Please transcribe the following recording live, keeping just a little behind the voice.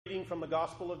reading from the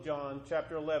Gospel of John,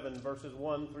 chapter 11, verses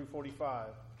 1 through 45.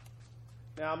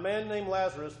 Now a man named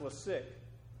Lazarus was sick.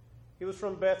 He was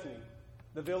from Bethany,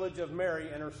 the village of Mary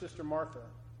and her sister Martha.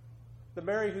 The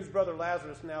Mary whose brother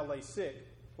Lazarus now lay sick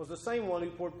was the same one who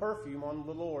poured perfume on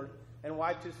the Lord and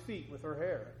wiped his feet with her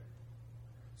hair.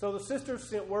 So the sisters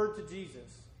sent word to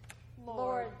Jesus.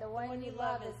 Lord, the one you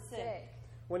love is sick.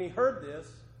 When he heard this,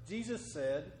 Jesus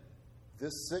said,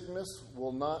 This sickness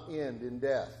will not end in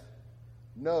death.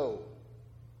 No,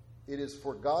 it is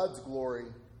for God's glory,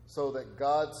 so that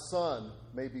God's Son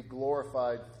may be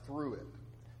glorified through it.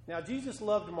 Now Jesus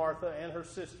loved Martha and her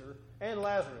sister and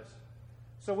Lazarus.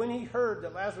 So when he heard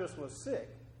that Lazarus was sick,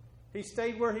 he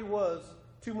stayed where he was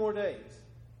 2 more days.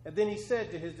 And then he said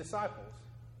to his disciples,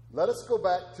 Let us go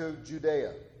back to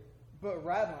Judea. But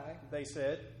Rabbi, they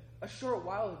said, a short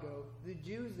while ago, the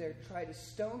Jews there tried to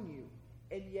stone you,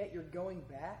 and yet you're going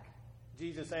back?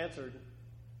 Jesus answered,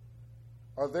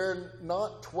 Are there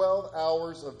not 12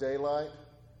 hours of daylight?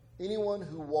 Anyone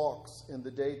who walks in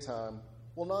the daytime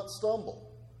will not stumble,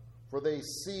 for they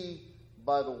see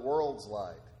by the world's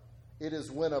light. It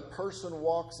is when a person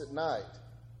walks at night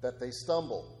that they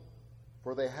stumble,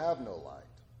 for they have no light.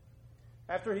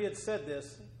 After he had said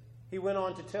this, he went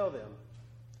on to tell them,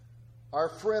 Our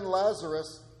friend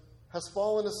Lazarus has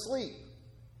fallen asleep,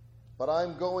 but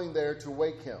I'm going there to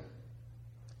wake him.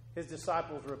 His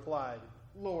disciples replied,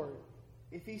 Lord,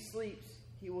 if he sleeps,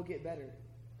 he will get better.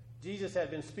 Jesus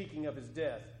had been speaking of his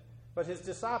death, but his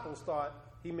disciples thought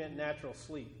he meant natural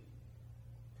sleep.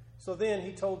 So then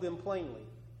he told them plainly,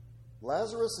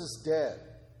 Lazarus is dead,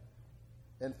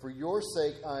 and for your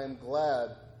sake I am glad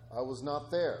I was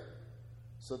not there,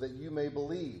 so that you may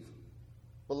believe.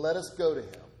 But let us go to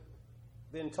him.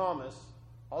 Then Thomas,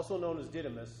 also known as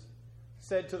Didymus,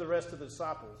 said to the rest of the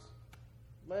disciples,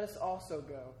 Let us also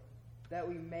go, that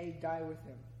we may die with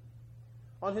him.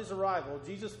 On his arrival,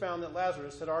 Jesus found that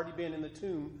Lazarus had already been in the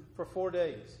tomb for 4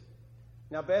 days.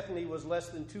 Now Bethany was less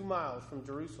than 2 miles from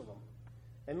Jerusalem,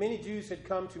 and many Jews had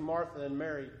come to Martha and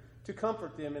Mary to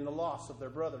comfort them in the loss of their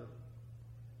brother.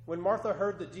 When Martha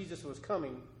heard that Jesus was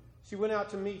coming, she went out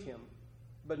to meet him,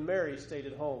 but Mary stayed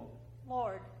at home.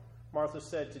 Lord, Martha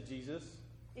said to Jesus,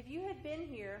 if you had been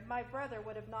here, my brother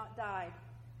would have not died.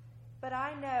 But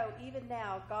I know even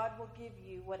now God will give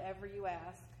you whatever you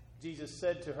ask. Jesus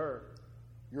said to her,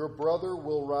 Your brother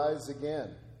will rise again.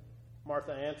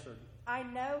 Martha answered, I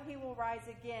know he will rise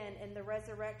again in the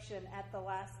resurrection at the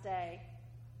last day.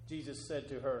 Jesus said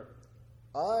to her,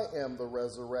 I am the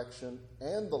resurrection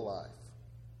and the life.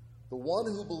 The one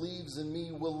who believes in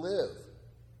me will live,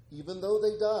 even though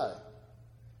they die.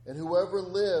 And whoever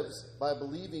lives by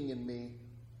believing in me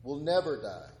will never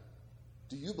die.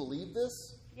 Do you believe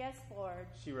this? Yes, Lord,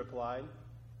 she replied.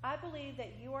 I believe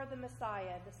that you are the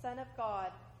Messiah, the Son of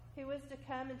God, who is to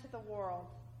come into the world.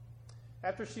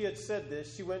 After she had said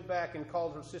this, she went back and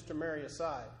called her sister Mary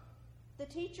aside. The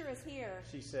teacher is here,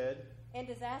 she said, and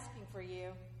is asking for you.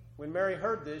 When Mary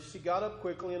heard this, she got up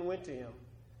quickly and went to him.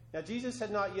 Now Jesus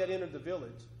had not yet entered the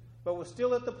village, but was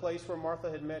still at the place where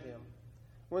Martha had met him.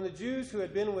 When the Jews who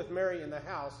had been with Mary in the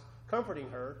house, comforting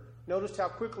her, noticed how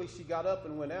quickly she got up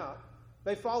and went out,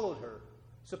 they followed her,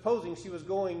 supposing she was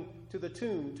going to the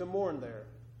tomb to mourn there.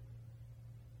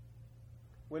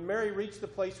 When Mary reached the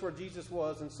place where Jesus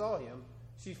was and saw him,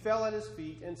 she fell at his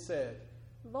feet and said,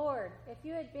 Lord, if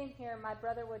you had been here, my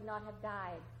brother would not have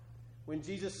died. When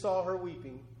Jesus saw her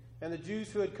weeping, and the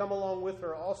Jews who had come along with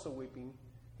her also weeping,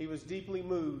 he was deeply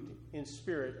moved in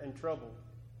spirit and troubled.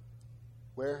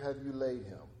 Where have you laid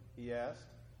him? He asked.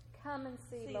 Come and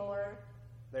see, Lord. Lord.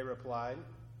 They replied.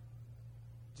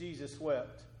 Jesus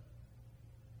wept.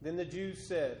 Then the Jews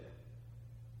said,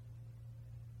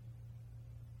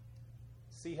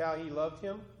 See how he loved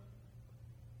him?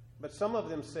 But some of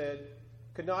them said,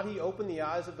 Could not he open the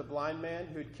eyes of the blind man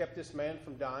who had kept this man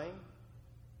from dying?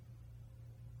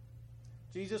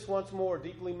 Jesus, once more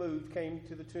deeply moved, came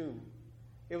to the tomb.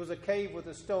 It was a cave with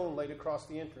a stone laid across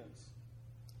the entrance.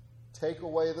 Take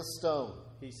away the stone,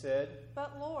 he said.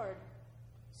 But Lord,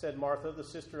 said Martha, the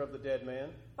sister of the dead man,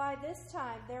 by this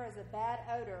time there is a bad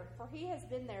odor, for he has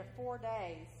been there 4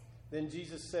 days. Then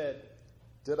Jesus said,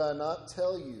 Did I not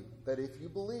tell you that if you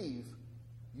believe,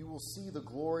 you will see the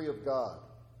glory of God?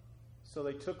 So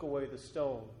they took away the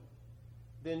stone.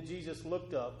 Then Jesus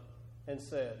looked up and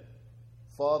said,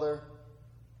 Father,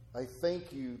 I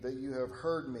thank you that you have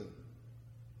heard me.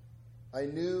 I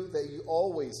knew that you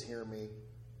always hear me,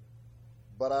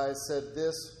 but I said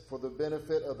this for the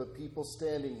benefit of the people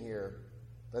standing here,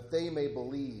 that they may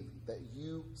believe that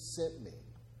you sent me.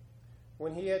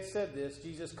 When he had said this,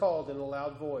 Jesus called in a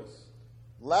loud voice,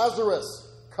 Lazarus,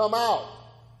 come out!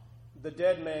 the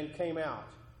dead man came out,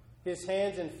 his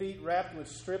hands and feet wrapped with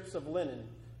strips of linen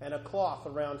and a cloth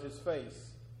around his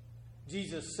face.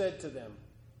 Jesus said to them,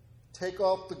 "Take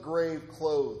off the grave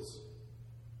clothes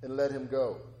and let him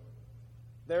go."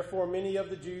 Therefore many of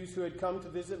the Jews who had come to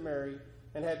visit Mary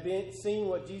and had seen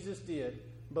what Jesus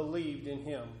did believed in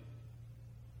him.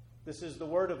 This is the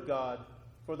word of God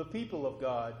for the people of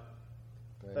God.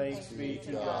 Thanks be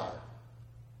to God.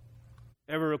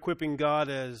 Ever equipping God,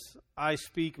 as I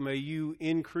speak, may you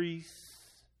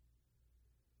increase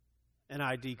and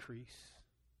I decrease.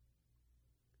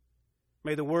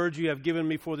 May the words you have given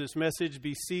me for this message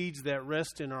be seeds that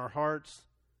rest in our hearts,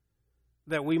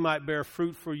 that we might bear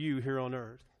fruit for you here on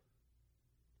earth.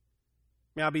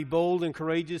 May I be bold and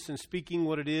courageous in speaking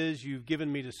what it is you've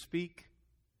given me to speak.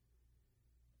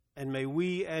 And may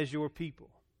we, as your people,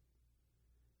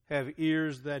 have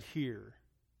ears that hear.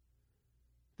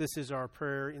 This is our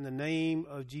prayer in the name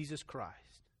of Jesus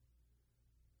Christ.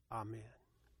 Amen.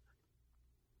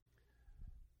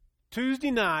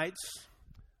 Tuesday nights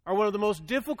are one of the most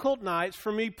difficult nights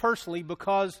for me personally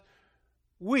because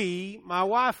we, my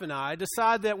wife and I,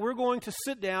 decide that we're going to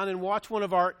sit down and watch one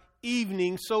of our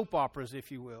evening soap operas,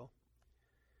 if you will.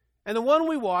 And the one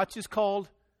we watch is called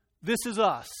This Is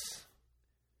Us.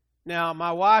 Now,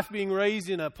 my wife being raised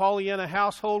in a Pollyanna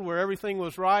household where everything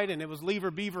was right and it was lever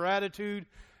beaver attitude,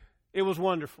 it was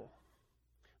wonderful.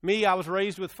 Me, I was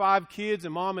raised with 5 kids, a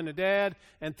mom and a dad,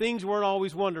 and things weren't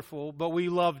always wonderful, but we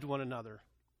loved one another.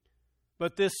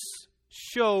 But this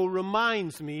show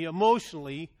reminds me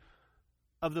emotionally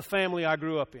of the family I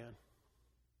grew up in.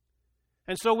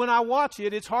 And so when I watch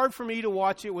it, it's hard for me to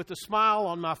watch it with a smile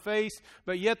on my face,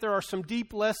 but yet there are some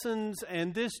deep lessons.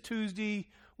 And this Tuesday,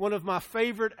 one of my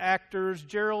favorite actors,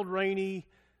 Gerald Rainey,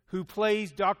 who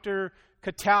plays Dr.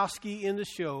 Katowski in the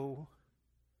show,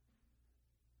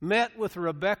 met with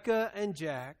Rebecca and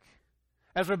Jack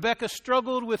as Rebecca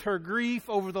struggled with her grief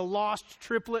over the lost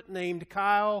triplet named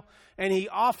Kyle, and he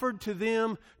offered to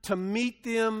them to meet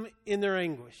them in their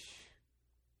anguish.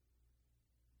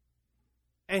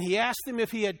 And he asked them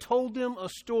if he had told them a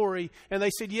story, and they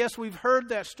said, "Yes, we've heard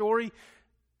that story."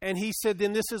 And he said,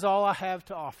 "Then this is all I have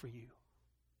to offer you."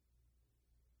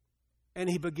 And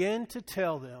he began to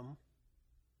tell them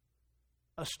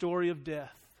a story of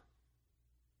death.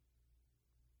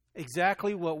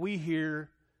 Exactly what we hear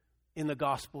in the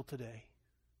gospel today.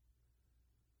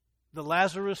 The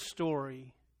Lazarus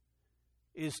story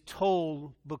is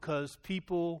told because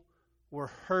people were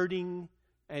hurting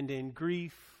and in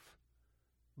grief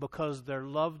because their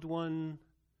loved one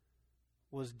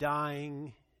was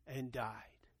dying and died.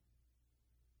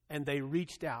 And they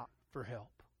reached out for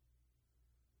help.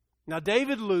 Now,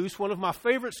 David Luce, one of my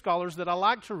favorite scholars that I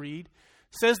like to read,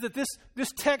 says that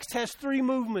this text has 3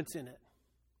 movements in it.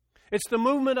 It's the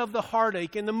movement of the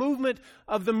heartache and the movement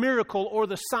of the miracle or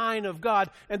the sign of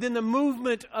God, and then the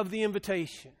movement of the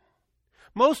invitation.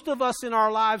 Most of us in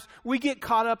our lives, we get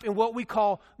caught up in what we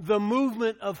call the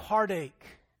movement of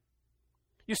heartache.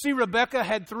 You see, Rebecca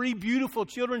had 3 beautiful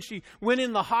children. She went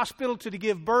in the hospital to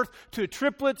give birth to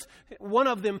triplets. One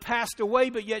of them passed away,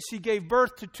 but yet she gave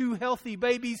birth to 2 healthy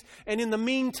babies. And in the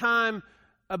meantime,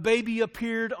 a baby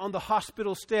appeared on the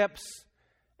hospital steps,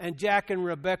 and Jack and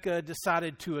Rebecca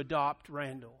decided to adopt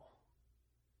Randall,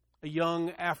 a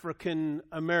young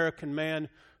African-American man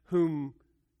whom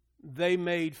they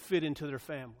made fit into their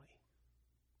family.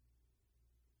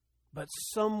 But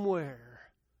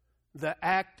somewhere, the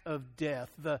act of death,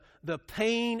 the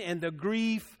pain and the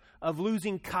grief of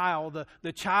losing Kyle,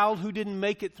 the child who didn't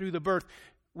make it through the birth,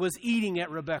 was eating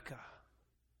at Rebecca.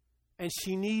 And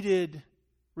she needed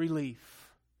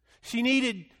relief. She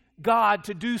needed God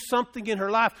to do something in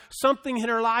her life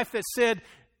that said,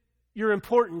 "You're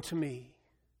important to me."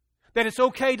 That it's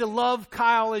okay to love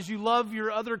Kyle as you love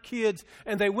your other kids.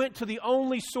 And they went to the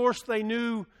only source they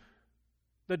knew,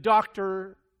 the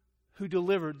doctor who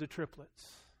delivered the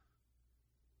triplets.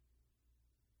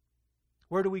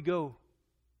 Where do we go?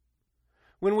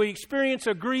 When we experience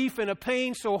a grief and a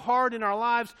pain so hard in our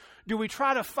lives, do we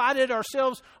try to fight it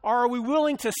ourselves, or are we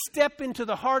willing to step into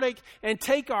the heartache and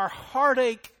take our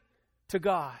heartache to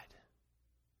God?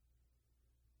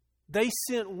 They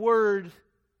sent word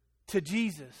to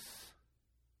Jesus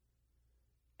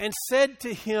and said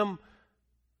to him,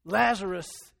 "Lazarus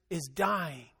is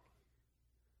dying.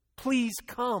 Please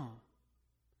come."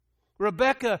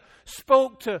 Rebecca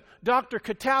spoke to Dr.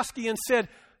 Katowski and said,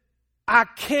 "I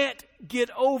can't get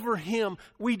over him.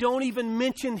 We don't even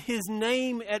mention his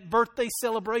name at birthday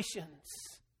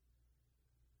celebrations."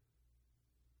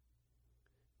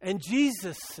 And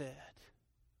Jesus said,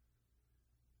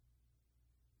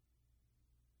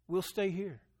 "We'll stay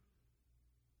here.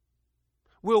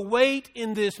 We'll wait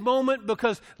in this moment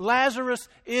because Lazarus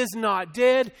is not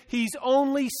dead. He's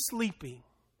only sleeping.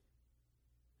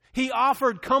 He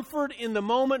offered comfort in the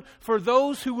moment for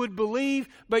those who would believe,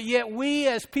 but yet we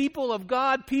as people of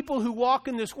God, people who walk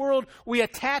in this world, we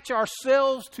attach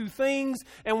ourselves to things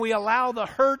and we allow the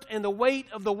hurt and the weight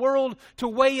of the world to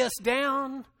weigh us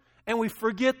down, and we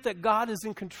forget that God is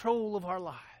in control of our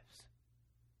lives.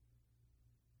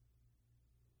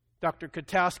 Dr.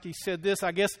 Katowski said this,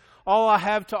 I guess all I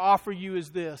have to offer you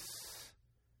is this.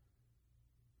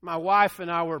 My wife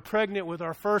and I were pregnant with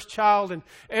our first child, and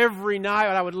every night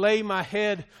I would lay my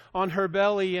head on her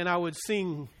belly and I would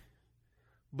sing,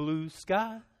 blue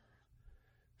sky,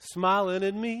 smiling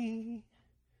at me,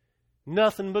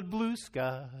 nothing but blue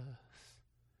skies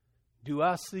do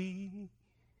I see.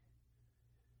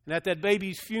 And at that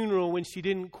baby's funeral, when she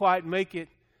didn't quite make it,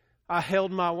 I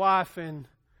held my wife and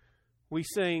we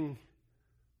sang,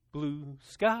 blue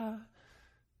sky,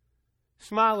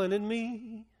 smiling at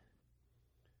me,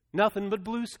 nothing but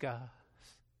blue skies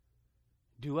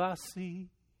do I see.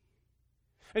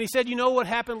 And he said, you know what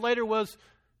happened later was,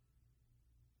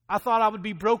 I thought I would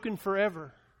be broken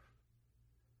forever.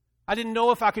 I didn't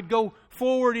know if I could go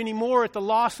forward anymore at the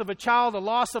loss of a child, the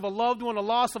loss of a loved one, a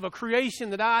loss of a creation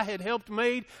that I had helped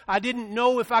made. I didn't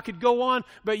know if I could go on,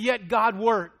 but yet God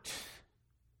worked.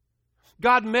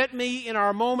 God met me in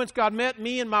our moments. God met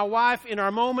me and my wife in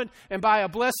our moment. And by a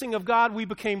blessing of God, we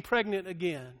became pregnant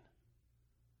again.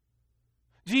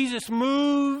 Jesus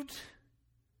moved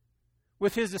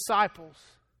with His disciples.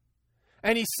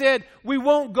 And He said, we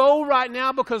won't go right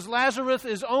now because Lazarus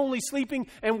is only sleeping.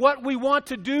 And what we want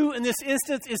to do in this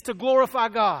instance is to glorify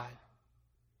God.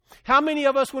 How many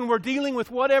of us, when we're dealing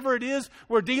with whatever it is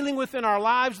we're dealing with in our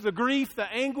lives, the grief, the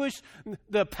anguish,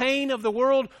 the pain of the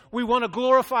world, we want to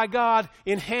glorify God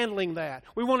in handling that.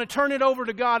 We want to turn it over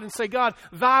to God and say, God,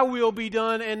 Thy will be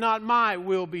done and not my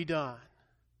will be done.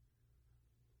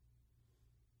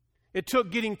 It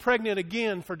took getting pregnant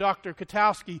again for Dr.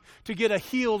 Katowski to get a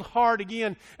healed heart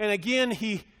again. And again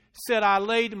he said, I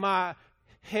laid my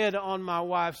head on my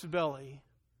wife's belly,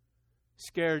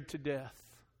 scared to death.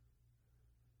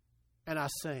 And I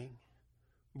sang,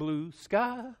 blue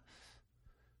skies,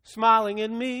 smiling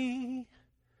at me,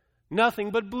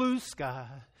 nothing but blue skies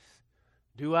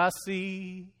do I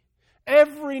see.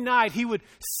 Every night he would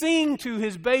sing to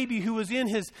his baby who was in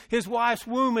his wife's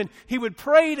womb, and he would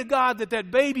pray to God that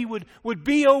that baby would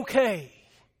be okay.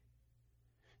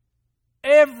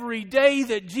 Every day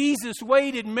that Jesus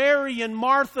waited, Mary and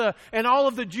Martha and all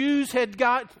of the Jews had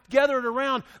got gathered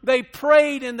around, they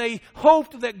prayed and they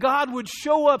hoped that God would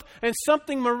show up and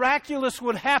something miraculous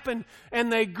would happen,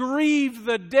 and they grieved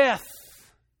the death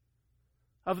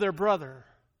of their brother.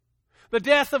 The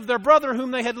death of their brother whom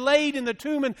they had laid in the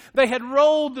tomb, and they had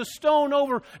rolled the stone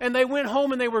over, and they went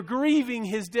home and they were grieving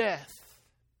his death.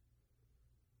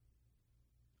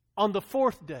 On the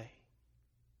fourth day,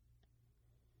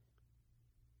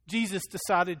 Jesus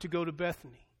decided to go to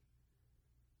Bethany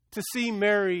to see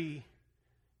Mary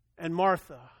and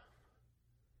Martha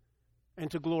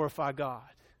and to glorify God.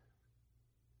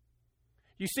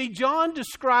 You see, John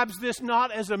describes this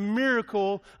not as a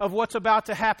miracle of what's about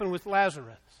to happen with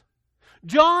Lazarus.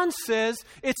 John says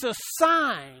it's a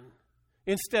sign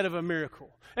instead of a miracle.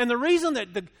 And the reason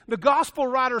that the gospel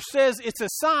writer says it's a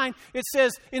sign, it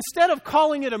says instead of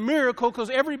calling it a miracle because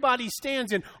everybody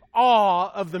stands in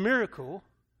awe of the miracle,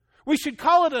 we should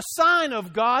call it a sign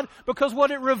of God because what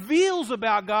it reveals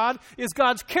about God is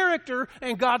God's character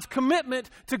and God's commitment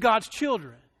to God's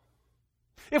children.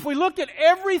 If we looked at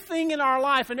everything in our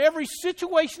life and every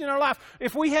situation in our life,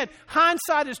 if we had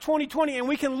hindsight as 20/20 and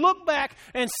we can look back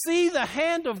and see the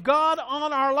hand of God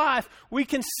on our life, we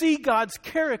can see God's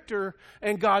character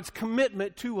and God's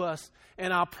commitment to us.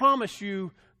 And I promise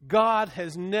you, God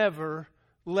has never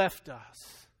left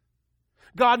us.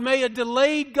 God may have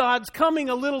delayed God's coming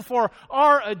a little for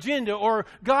our agenda or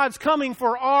God's coming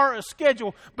for our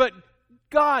schedule, but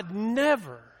God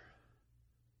never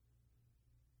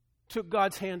took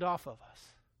God's hand off of us.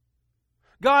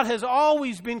 God has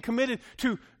always been committed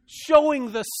to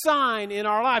showing the sign in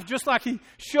our life, just like He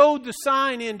showed the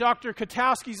sign in Dr.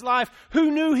 Katowski's life.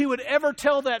 Who knew he would ever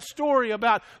tell that story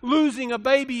about losing a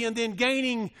baby and then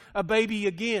gaining a baby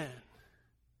again?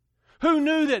 Who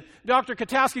knew that Dr.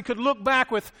 Katowski could look back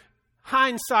with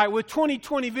hindsight, with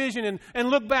 20/20 vision and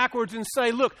look backwards and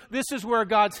say, look, this is where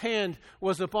God's hand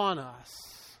was upon us.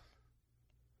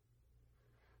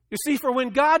 You see, for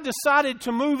when God decided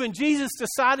to move and Jesus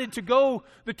decided to go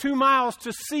the 2 miles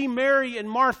to see Mary and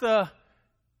Martha,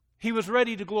 He was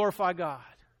ready to glorify God.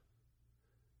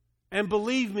 And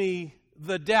believe me,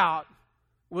 the doubt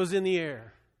was in the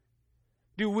air.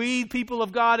 Do we, people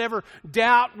of God, ever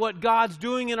doubt what God's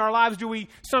doing in our lives? Do we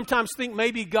sometimes think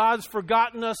maybe God's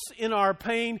forgotten us in our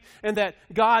pain and that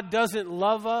God doesn't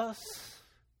love us?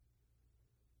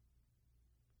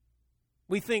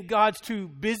 We think God's too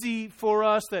busy for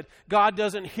us, that God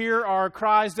doesn't hear our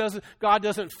cries, God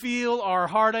doesn't feel our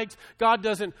heartaches, God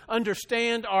doesn't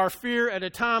understand our fear at a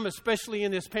time, especially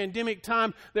in this pandemic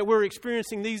time that we're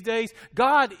experiencing these days.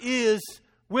 God is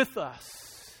with us.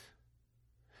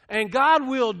 And God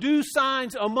will do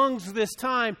signs amongst this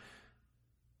time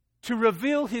to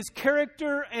reveal His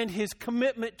character and His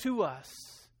commitment to us.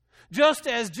 Just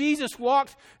as Jesus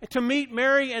walked to meet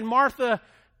Mary and Martha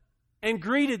and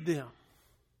greeted them.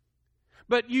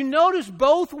 But you notice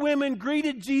both women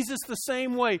greeted Jesus the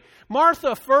same way.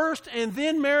 Martha first and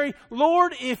then Mary.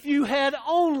 Lord, if you had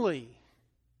only.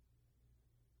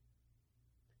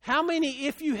 How many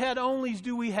if you had onlys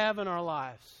do we have in our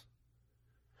lives?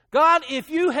 God, if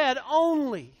you had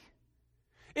only.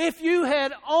 If you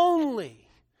had only.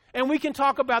 And we can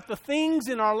talk about the things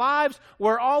in our lives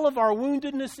where all of our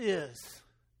woundedness is.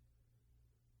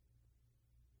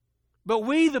 But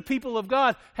we, the people of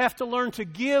God, have to learn to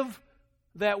give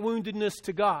that woundedness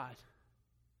to God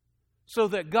so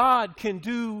that God can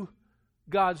do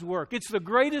God's work. It's the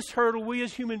greatest hurdle we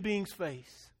as human beings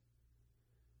face,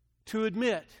 to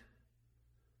admit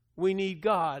we need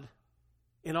God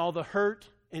in all the hurt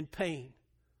and pain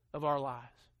of our lives,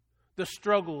 the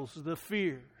struggles, the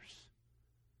fears.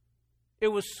 It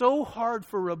was so hard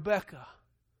for Rebecca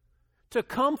to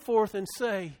come forth and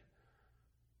say,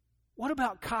 what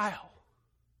about Kyle?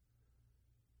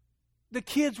 The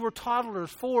kids were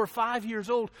toddlers, 4 or 5 years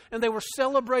old, and they were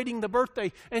celebrating the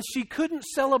birthday. And she couldn't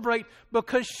celebrate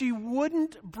because she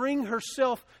wouldn't bring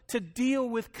herself to deal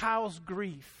with Kyle's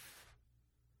grief.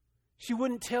 She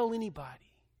wouldn't tell anybody.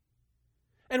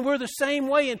 And we're the same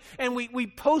way, and we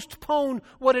postpone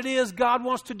what it is God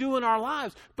wants to do in our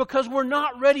lives because we're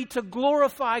not ready to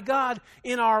glorify God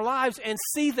in our lives and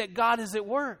see that God is at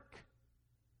work.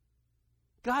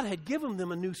 God had given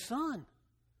them a new son.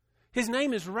 His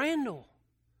name is Randall.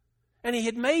 And He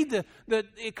had made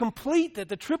it complete that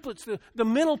the triplets, the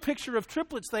mental picture of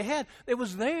triplets they had, it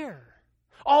was there.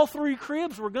 All 3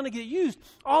 cribs were going to get used.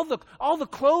 All the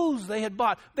clothes they had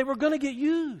bought, they were going to get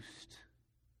used.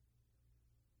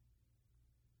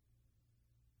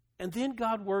 And then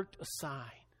God worked a sign.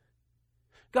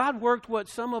 God worked what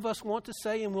some of us want to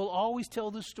say, and we'll always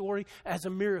tell this story as a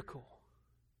miracle.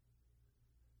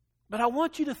 But I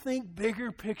want you to think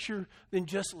bigger picture than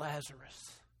just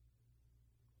Lazarus.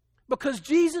 Because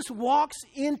Jesus walks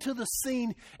into the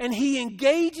scene and He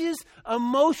engages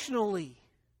emotionally.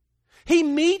 He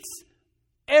meets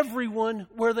everyone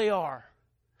where they are.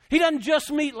 He doesn't just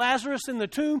meet Lazarus in the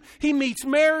tomb. He meets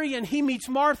Mary and He meets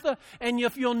Martha. And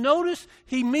if you'll notice,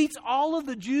 He meets all of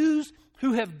the Jews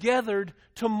who have gathered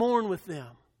to mourn with them.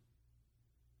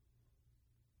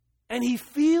 And He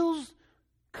feels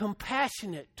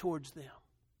compassionate towards them.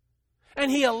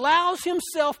 And He allows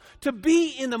Himself to be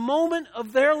in the moment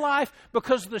of their life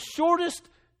because the shortest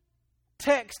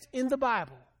text in the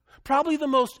Bible, probably the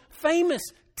most famous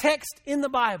text in the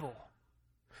Bible,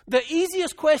 the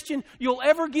easiest question you'll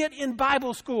ever get in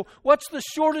Bible school, what's the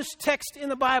shortest text in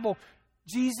the Bible?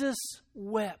 Jesus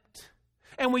wept.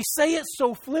 And we say it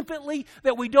so flippantly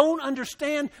that we don't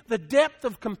understand the depth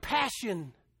of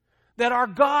compassion that our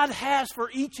God has for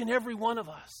each and every one of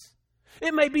us.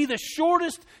 It may be the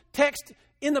shortest text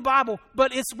in the Bible,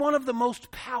 but it's one of the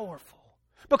most powerful.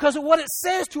 Because of what it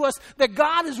says to us, that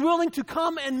God is willing to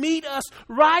come and meet us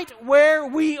right where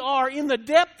we are, in the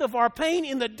depth of our pain,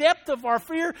 in the depth of our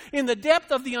fear, in the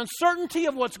depth of the uncertainty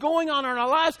of what's going on in our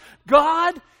lives.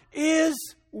 God is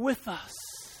with us.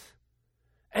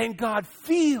 And God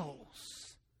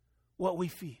feels what we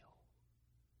feel.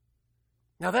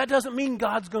 Now that doesn't mean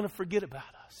God's going to forget about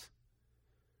us.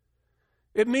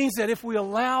 It means that if we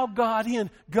allow God in,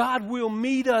 God will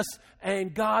meet us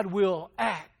and God will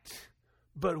act.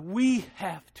 But we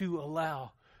have to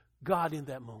allow God in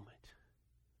that moment.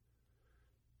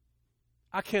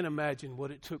 I can't imagine what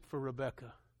it took for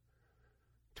Rebecca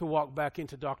to walk back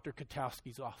into Dr.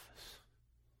 Katowski's office.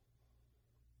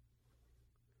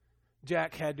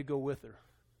 Jack had to go with her.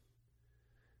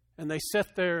 And they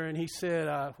sat there and he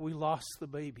said, we lost the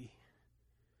baby.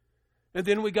 And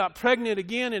then we got pregnant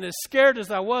again, and as scared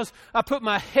as I was, I put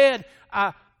my head,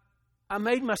 I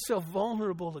made myself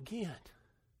vulnerable again.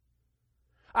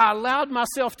 I allowed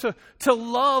myself to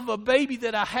love a baby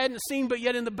that I hadn't seen, but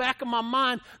yet in the back of my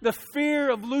mind, the fear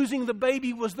of losing the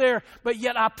baby was there. But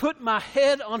yet I put my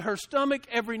head on her stomach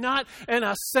every night, and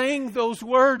I sang those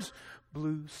words,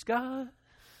 blue skies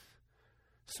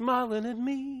smiling at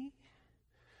me,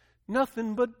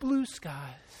 Nothing but blue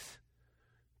skies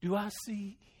do I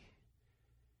see.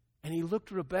 And he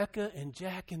looked Rebecca and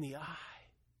Jack in the eye.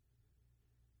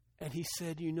 And he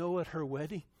said, you know, at her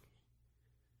wedding,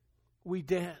 we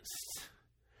danced.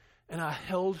 And I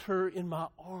held her in my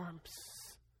arms.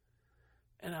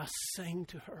 And I sang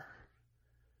to her.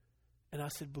 And I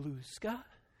said, blue sky,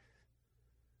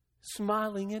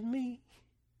 smiling at me.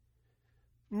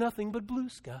 Nothing but blue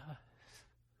skies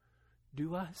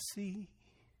do I see.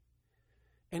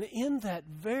 And in that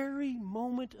very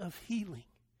moment of healing,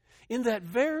 in that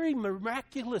very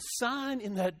miraculous sign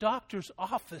in that doctor's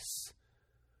office,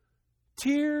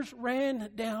 tears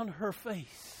ran down her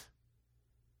face.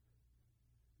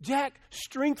 Jack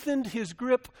strengthened his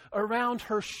grip around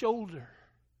her shoulder.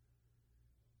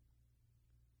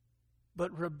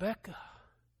 But Rebecca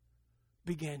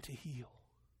began to heal.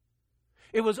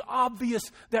 It was obvious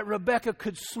that Rebecca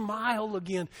could smile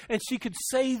again, and she could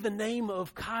say the name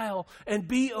of Kyle and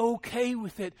be okay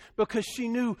with it because she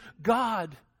knew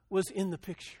God was in the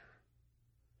picture.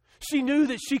 She knew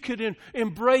that she could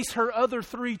embrace her other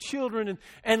 3 children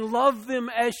and love them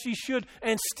as she should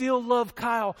and still love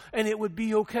Kyle, and it would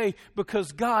be okay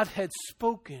because God had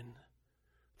spoken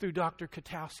through Dr.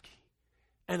 Katowski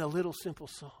and a little simple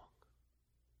song.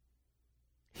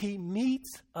 He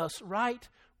meets us right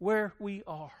where we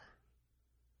are.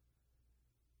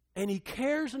 And He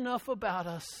cares enough about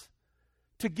us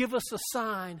to give us a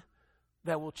sign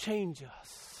that will change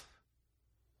us.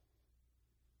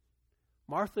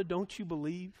 Martha, don't you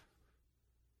believe?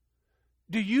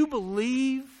 Do you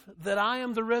believe that I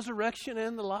am the resurrection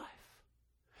and the life?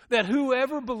 That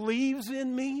whoever believes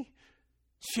in me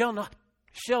shall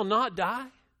not die,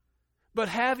 but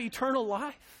have eternal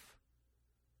life?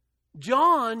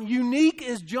 John, unique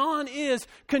as John is,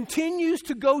 continues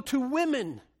to go to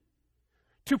women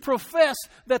to profess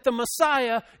that the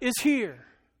Messiah is here.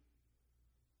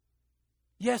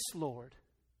 Yes, Lord.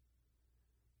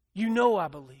 You know I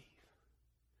believe.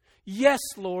 Yes,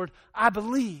 Lord, I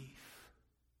believe.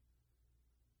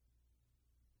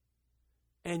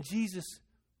 And Jesus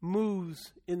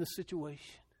moves in the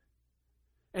situation.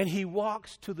 And He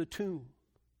walks to the tomb.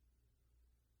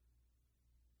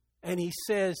 And He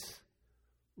says,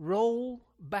 roll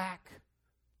back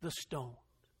the stone.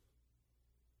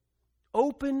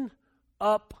 Open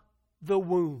up the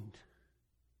wound.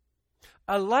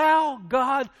 Allow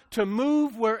God to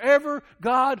move wherever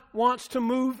God wants to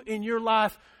move in your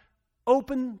life.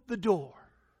 Open the door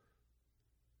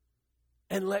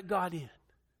and let God in.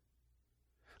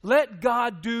 Let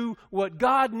God do what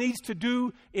God needs to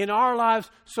do in our lives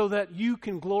so that you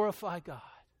can glorify God.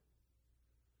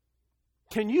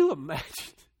 Can you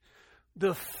imagine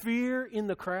the fear in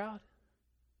the crowd?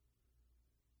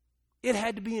 It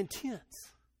had to be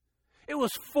intense. It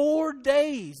was 4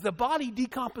 days. The body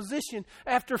decomposition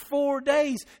after 4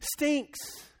 days stinks.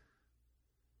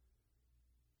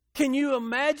 Can you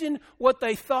imagine what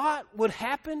they thought would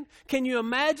happen? Can you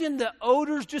imagine the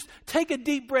odors? Just take a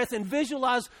deep breath and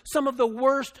visualize some of the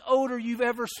worst odor you've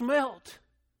ever smelt.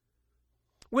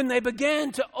 When they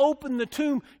began to open the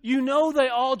tomb, you know they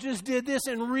all just did this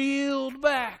and reeled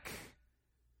back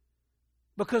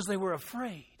because they were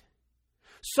afraid.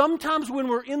 Sometimes when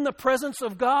we're in the presence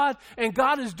of God and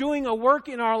God is doing a work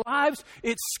in our lives,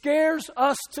 it scares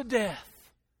us to death.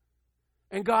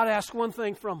 And God asks one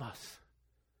thing from us.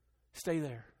 Stay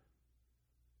there.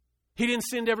 He didn't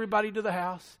send everybody to the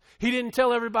house. He didn't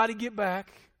tell everybody get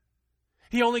back.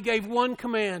 He only gave one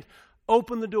command.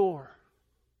 Open the door.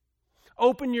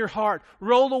 Open your heart.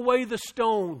 Roll away the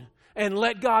stone and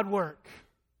let God work.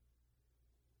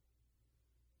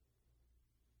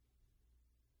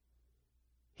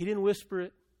 He didn't whisper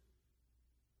it.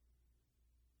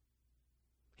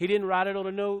 He didn't write it on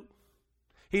a note.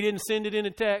 He didn't send it in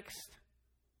a text.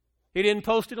 He didn't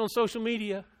post it on social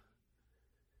media.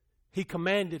 He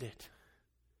commanded it.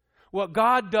 What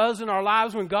God does in our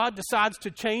lives when God decides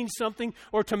to change something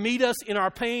or to meet us in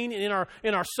our pain and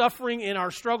in our suffering, in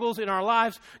our struggles, in our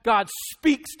lives, God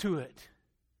speaks to it.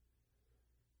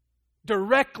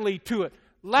 Directly to it.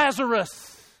 Lazarus,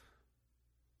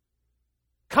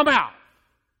 come out.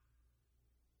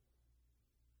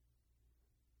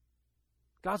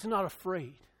 God's not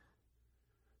afraid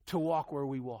to walk where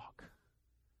we walk.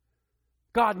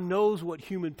 God knows what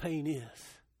human pain is.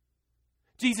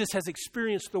 Jesus has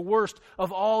experienced the worst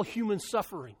of all human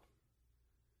suffering.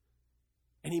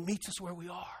 And He meets us where we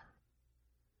are.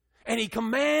 And He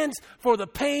commands for the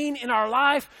pain in our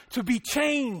life to be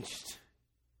changed.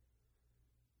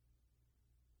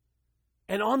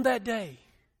 And on that day,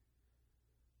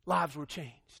 lives were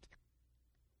changed.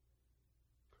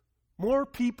 More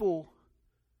people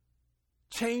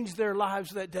changed their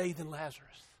lives that day than Lazarus.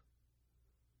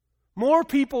 More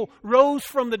people rose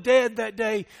from the dead that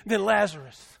day than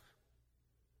Lazarus.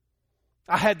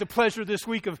 I had the pleasure this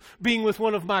week of being with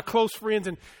one of my close friends,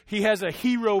 and he has a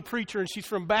hero preacher, and she's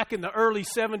from back in the early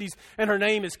 70s, and her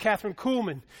name is Catherine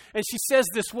Kuhlman. And she says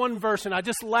this one verse, and I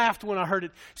just laughed when I heard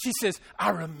it. She says, I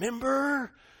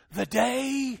remember the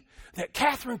day that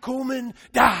Catherine Kuhlman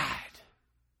died.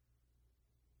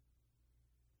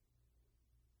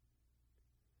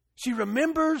 She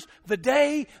remembers the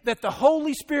day that the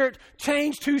Holy Spirit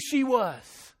changed who she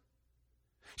was.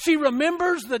 She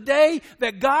remembers the day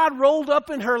that God rolled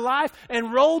up in her life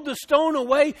and rolled the stone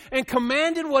away and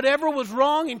commanded whatever was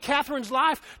wrong in Catherine's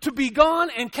life to be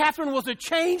gone, and Catherine was a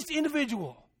changed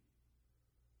individual.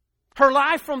 Her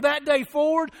life from that day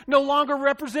forward no longer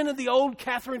represented the old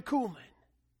Catherine Kuhlman.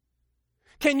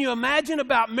 Can you imagine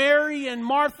about Mary and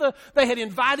Martha? They had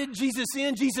invited Jesus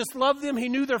in. Jesus loved them. He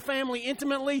knew their family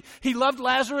intimately. He loved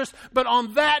Lazarus. But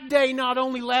on that day, not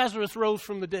only Lazarus rose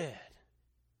from the dead.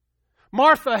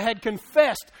 Martha had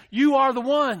confessed, you are the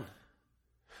one.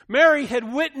 Mary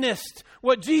had witnessed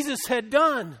what Jesus had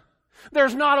done.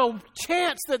 There's not a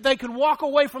chance that they could walk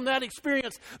away from that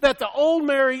experience that the old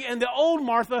Mary and the old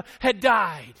Martha had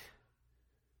died.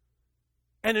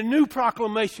 And a new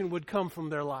proclamation would come from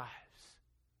their lives.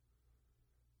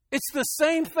 It's the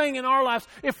same thing in our lives.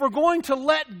 If we're going to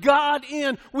let God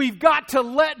in, we've got to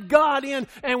let God in,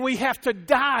 and we have to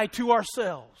die to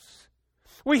ourselves.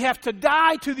 We have to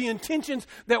die to the intentions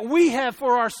that we have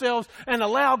for ourselves and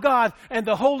allow God and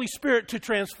the Holy Spirit to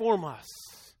transform us.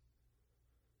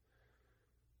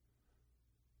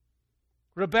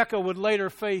 Rebecca would later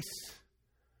face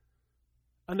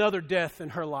another death in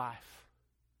her life.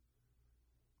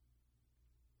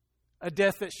 A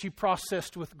death that she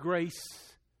processed with grace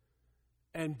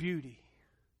and beauty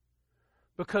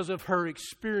because of her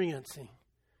experiencing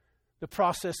the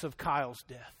process of Kyle's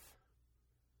death.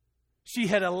 She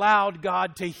had allowed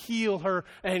God to heal her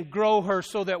and grow her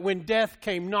so that when death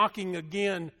came knocking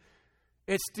again,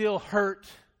 it still hurt,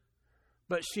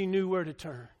 but she knew where to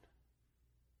turn.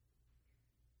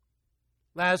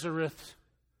 Lazarus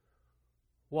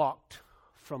walked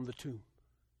from the tomb.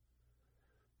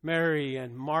 Mary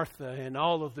and Martha and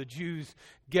all of the Jews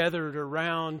gathered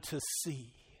around to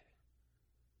see.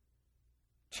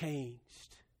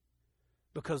 Changed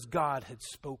because God had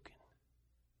spoken.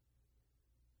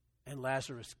 And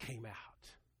Lazarus came out.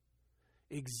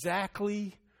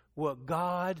 Exactly what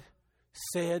God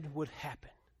said would happen,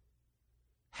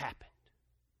 happened.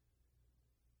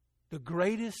 The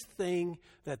greatest thing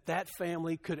that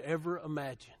family could ever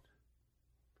imagine.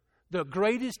 The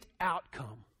greatest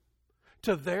outcome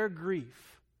to their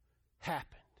grief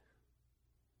happened.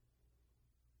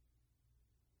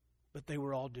 But they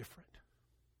were all different.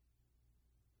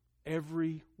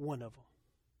 Every one of them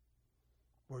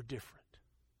were different.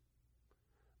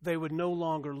 They would no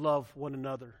longer love one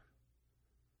another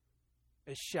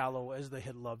as shallow as they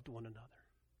had loved one another.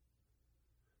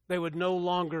 They would no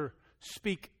longer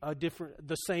speak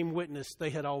the same witness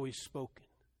they had always spoken,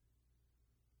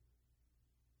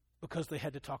 because they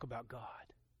had to talk about God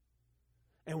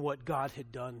and what God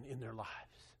had done in their lives.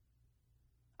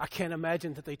 I can't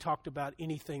imagine that they talked about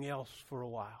anything else for a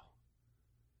while.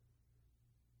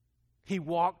 He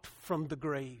walked from the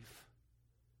grave.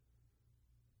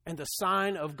 And the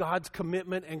sign of God's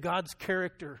commitment and God's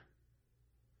character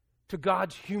to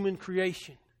God's human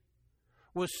creation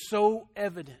was so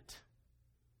evident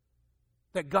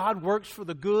that God works for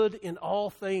the good in all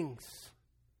things,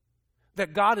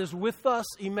 that God is with us,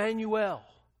 Emmanuel.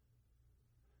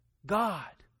 God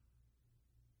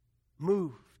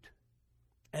moved,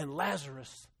 and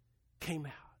Lazarus came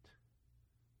out.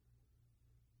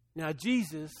 Now,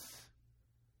 Jesus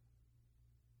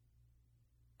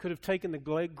could have taken the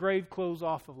grave clothes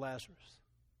off of Lazarus.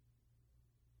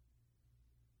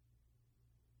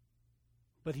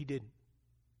 But he didn't.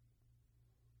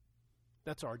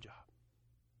 That's our job.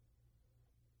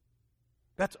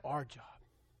 That's our job.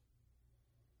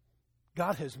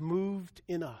 God has moved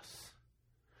in us.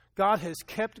 God has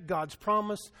kept God's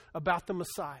promise about the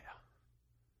Messiah.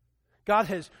 God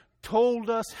has told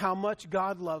us how much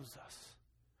God loves us.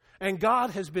 And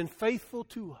God has been faithful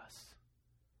to us.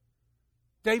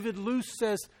 David Luce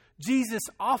says, Jesus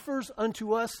offers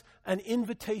unto us an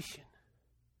invitation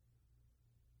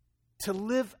to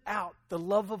live out the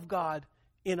love of God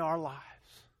in our lives.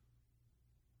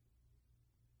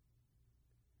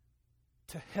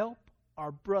 To help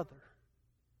our brother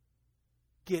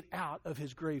get out of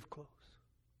his grave clothes.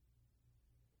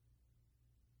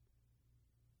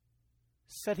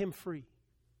 Set him free.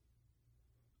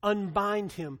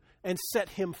 Unbind him and set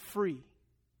him free.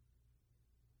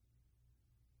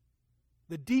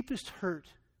 the deepest hurt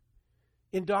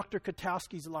in Dr.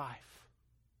 Katowski's life,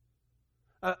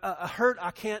 a hurt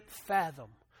I can't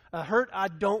fathom, a hurt I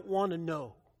don't want to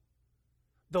know,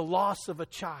 the loss of a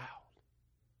child.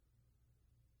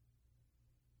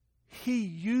 He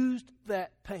used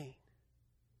that pain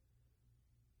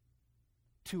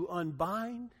to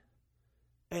unbind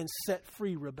and set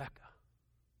free Rebecca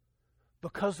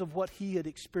because of what he had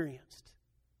experienced.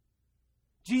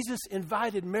 Jesus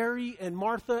invited Mary and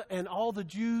Martha and all the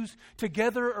Jews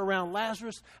together around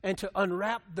Lazarus and to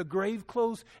unwrap the grave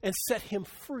clothes and set him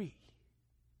free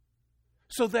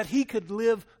so that he could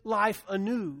live life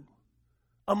anew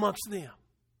amongst them.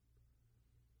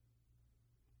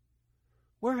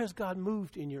 Where has God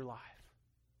moved in your life?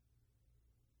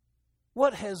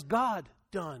 What has God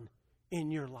done in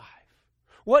your life?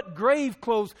 What grave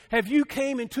clothes have you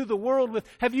came into the world with,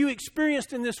 have you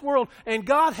experienced in this world, and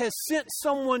God has sent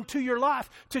someone to your life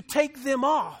to take them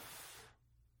off?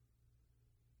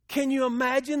 Can you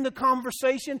imagine the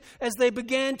conversation as they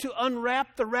began to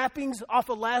unwrap the wrappings off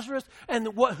of Lazarus and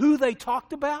who they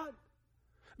talked about?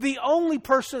 The only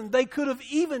person they could have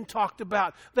even talked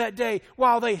about that day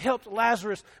while they helped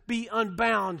Lazarus be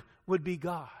unbound would be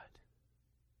God.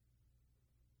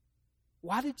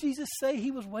 Why did Jesus say he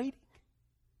was waiting?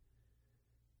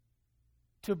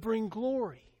 To bring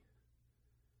glory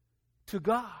to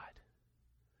God,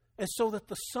 and so that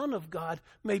the Son of God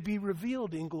may be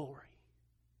revealed in glory.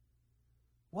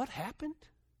 What happened?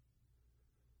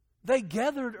 They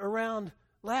gathered around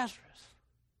Lazarus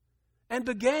and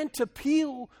began to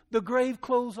peel the grave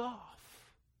clothes off.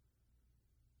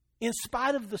 In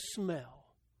spite of the smell,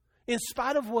 in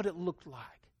spite of what it looked like,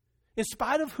 in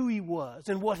spite of who he was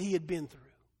and what he had been through.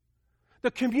 The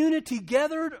community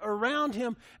gathered around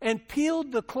him and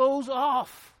peeled the clothes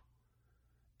off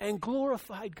and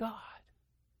glorified God.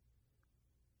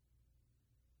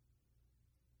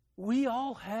 We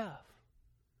all have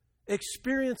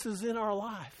experiences in our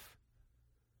life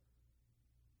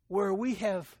where we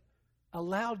have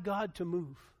allowed God to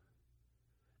move,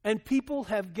 and people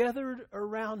have gathered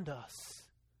around us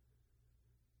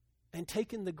and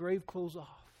taken the grave clothes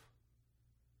off.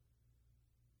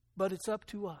 But it's up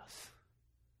to us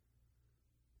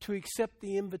to accept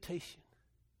the invitation,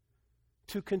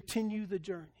 to continue the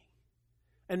journey,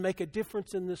 and make a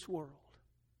difference in this world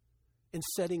in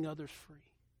setting others free.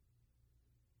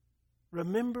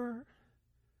 Remember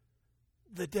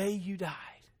the day you died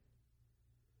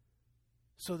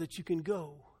so that you can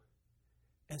go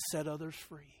and set others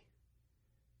free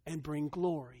and bring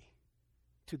glory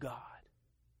to God.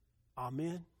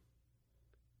 Amen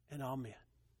and amen.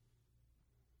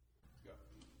 Yeah.